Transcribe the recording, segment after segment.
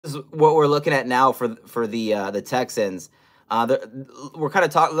is what we're looking at now for the Texans. We're kind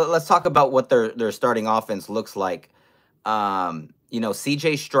of let's talk about what their starting offense looks like.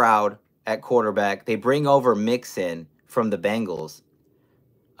 C.J. Stroud at quarterback. They bring over Mixon from the Bengals,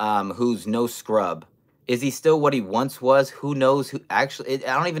 who's no scrub. Is he still what he once was? Who knows? Who actually?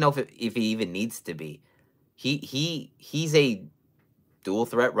 I don't even know if he even needs to be. He's a dual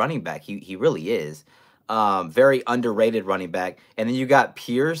threat running back. He really is. Very underrated running back. And then you got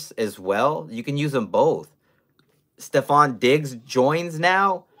Pierce as well. You can use them both. Stephon Diggs joins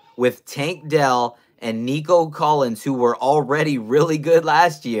now with Tank Dell and Nico Collins, who were already really good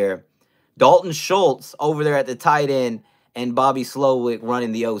last year. Dalton Schultz over there at the tight end, and Bobby Slowick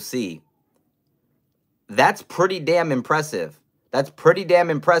running the OC. That's pretty damn impressive.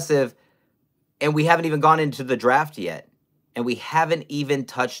 And we haven't even gone into the draft yet. And we haven't even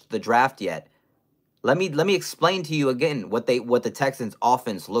touched the draft yet. Let me explain to you again what the Texans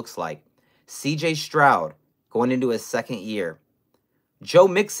offense looks like. CJ Stroud going into his second year. Joe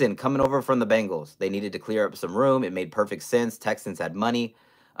Mixon coming over from the Bengals. They needed to clear up some room. It made perfect sense. Texans had money.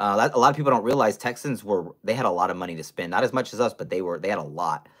 A lot of people don't realize Texans they had a lot of money to spend. Not as much as us, but they had a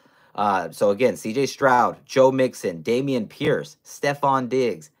lot. So again, CJ Stroud, Joe Mixon, Dameon Pierce, Stephon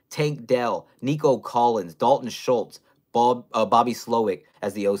Diggs, Tank Dell, Nico Collins, Dalton Schultz, Bobby Slowick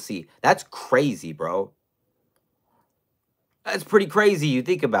as the OC. That's crazy, bro. That's pretty crazy. You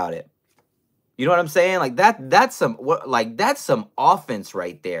think about it. You know what I'm saying? Like that's some offense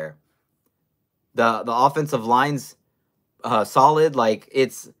right there. The offensive line's solid. We're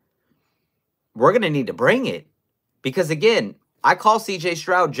gonna need to bring it, because again, I call CJ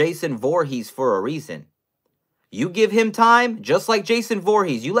Stroud Jason Voorhees for a reason. You give him time, just like Jason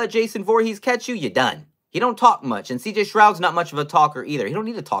Voorhees. You let Jason Voorhees catch you, you're done. He don't talk much, and CJ Stroud's not much of a talker either. He don't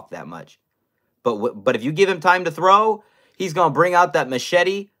need to talk that much. But if you give him time to throw, he's going to bring out that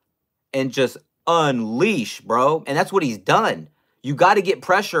machete and just unleash, bro. And that's what he's done. You got to get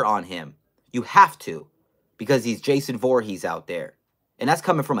pressure on him. You have to, because he's Jason Voorhees out there. And that's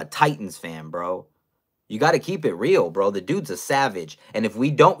coming from a Titans fan, bro. You got to keep it real, bro. The dude's a savage. And if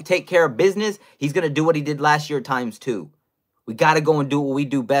we don't take care of business, he's going to do what he did last year times two. We got to go and do what we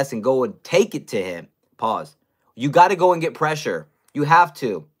do best and go and take it to him. Pause. You got to go and get pressure. You have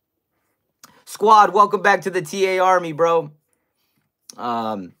to. Squad, welcome back to the TA Army, bro.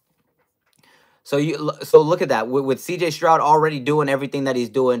 So look at that. With CJ Stroud already doing everything that he's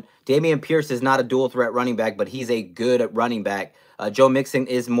doing, Dameon Pierce is not a dual threat running back, but he's a good running back. Joe Mixon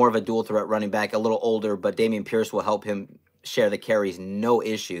is more of a dual threat running back, a little older, but Dameon Pierce will help him share the carries, no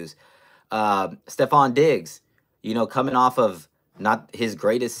issues. Stephon Diggs, coming off of not his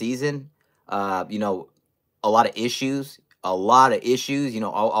greatest season, a lot of issues,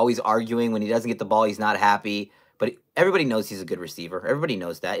 always arguing when he doesn't get the ball, he's not happy. But everybody knows he's a good receiver. Everybody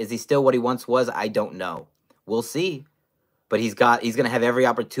knows that. Is he still what he once was? I don't know. We'll see. But he's going to have every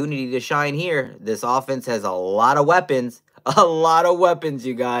opportunity to shine here. This offense has a lot of weapons. A lot of weapons,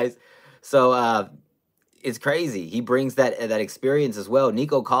 you guys. So it's crazy. He brings that experience as well.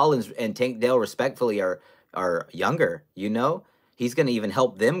 Nico Collins and Tank Dell, respectfully, are younger, He's going to even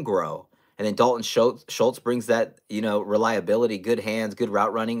help them grow. And then Dalton Schultz brings that, reliability, good hands, good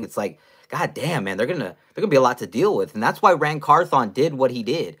route running. It's like, God damn, man, they're gonna be a lot to deal with. And that's why Rand Carthon did what he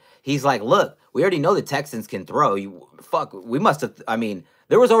did. He's like, look, we already know the Texans can throw. We must have,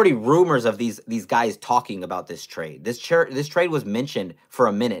 there was already rumors of these guys talking about this trade. This trade was mentioned for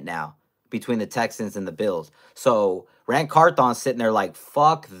a minute now between the Texans and the Bills. So Rand Carthon's sitting there like,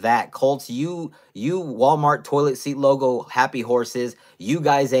 fuck that. Colts, you Walmart toilet seat logo happy horses, you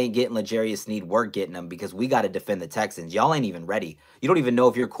guys ain't getting L'Jarius Sneed. We're getting them, because we got to defend the Texans. Y'all ain't even ready. You don't even know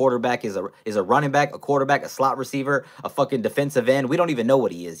if your quarterback is a running back, a quarterback, a slot receiver, a fucking defensive end. We don't even know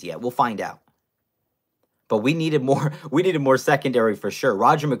what he is yet. We'll find out. But we needed more secondary for sure.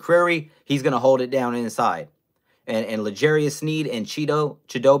 Roger McCreary, he's going to hold it down inside. And L'Jarius Sneed and Chidobe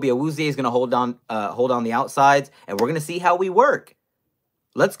Awuzie is going to hold on the outsides, and we're going to see how we work.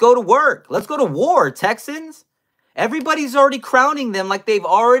 Let's go to work. Let's go to war, Texans. Everybody's already crowning them like they've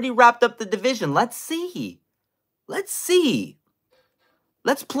already wrapped up the division. Let's see. Let's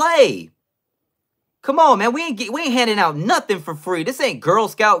play. Come on, man. We ain't handing out nothing for free. This ain't Girl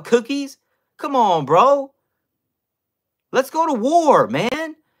Scout cookies. Come on, bro. Let's go to war,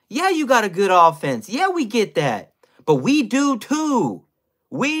 man. Yeah, you got a good offense. Yeah, we get that. But we do too.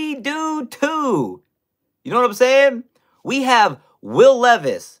 We do too. You know what I'm saying? We have Will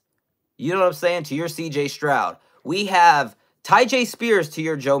Levis, you know what I'm saying, to your CJ Stroud. We have Tyjae Spears to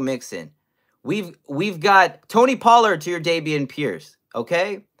your Joe Mixon. We've got Tony Pollard to your Dameon Pierce,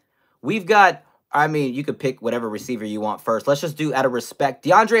 okay? We've got I mean, you could pick whatever receiver you want first. Let's just do out of respect.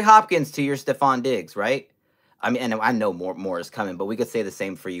 DeAndre Hopkins to your Stephon Diggs, right? I mean, and I know more is coming, but we could say the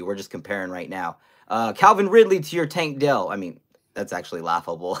same for you. We're just comparing right now. Calvin Ridley to your Tank Dell. I mean, that's actually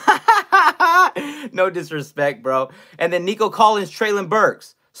laughable. No disrespect, bro. And then Nico Collins, Traylon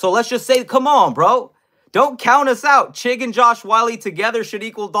Burks. So let's just say, come on, bro. Don't count us out. Chig and Josh Wiley together should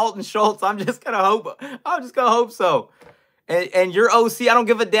equal Dalton Schultz. I'm just gonna hope so. And your OC, I don't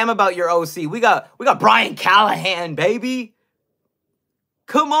give a damn about your OC. We got Brian Callahan, baby.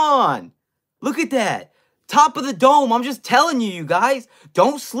 Come on. Look at that. Top of the dome. I'm just telling you, you guys.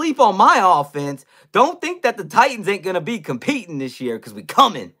 Don't sleep on my offense. Don't think that the Titans ain't going to be competing this year because we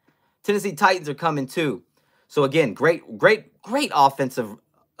coming. Tennessee Titans are coming too. So again, great offensive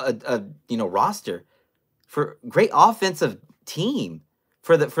roster. For great offensive team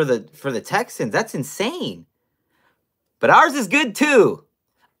for the Texans. That's insane. But ours is good too.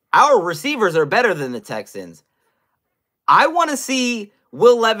 Our receivers are better than the Texans. I want to see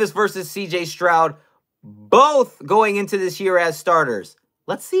Will Levis versus CJ Stroud both going into this year as starters.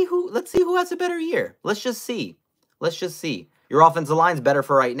 Let's see who has a better year. Let's just see. Your offensive line's better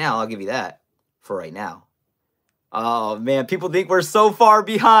for right now. I'll give you that. For right now. Oh man, people think we're so far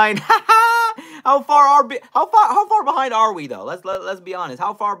behind. How far behind are we though? Let's be honest.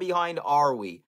 How far behind are we?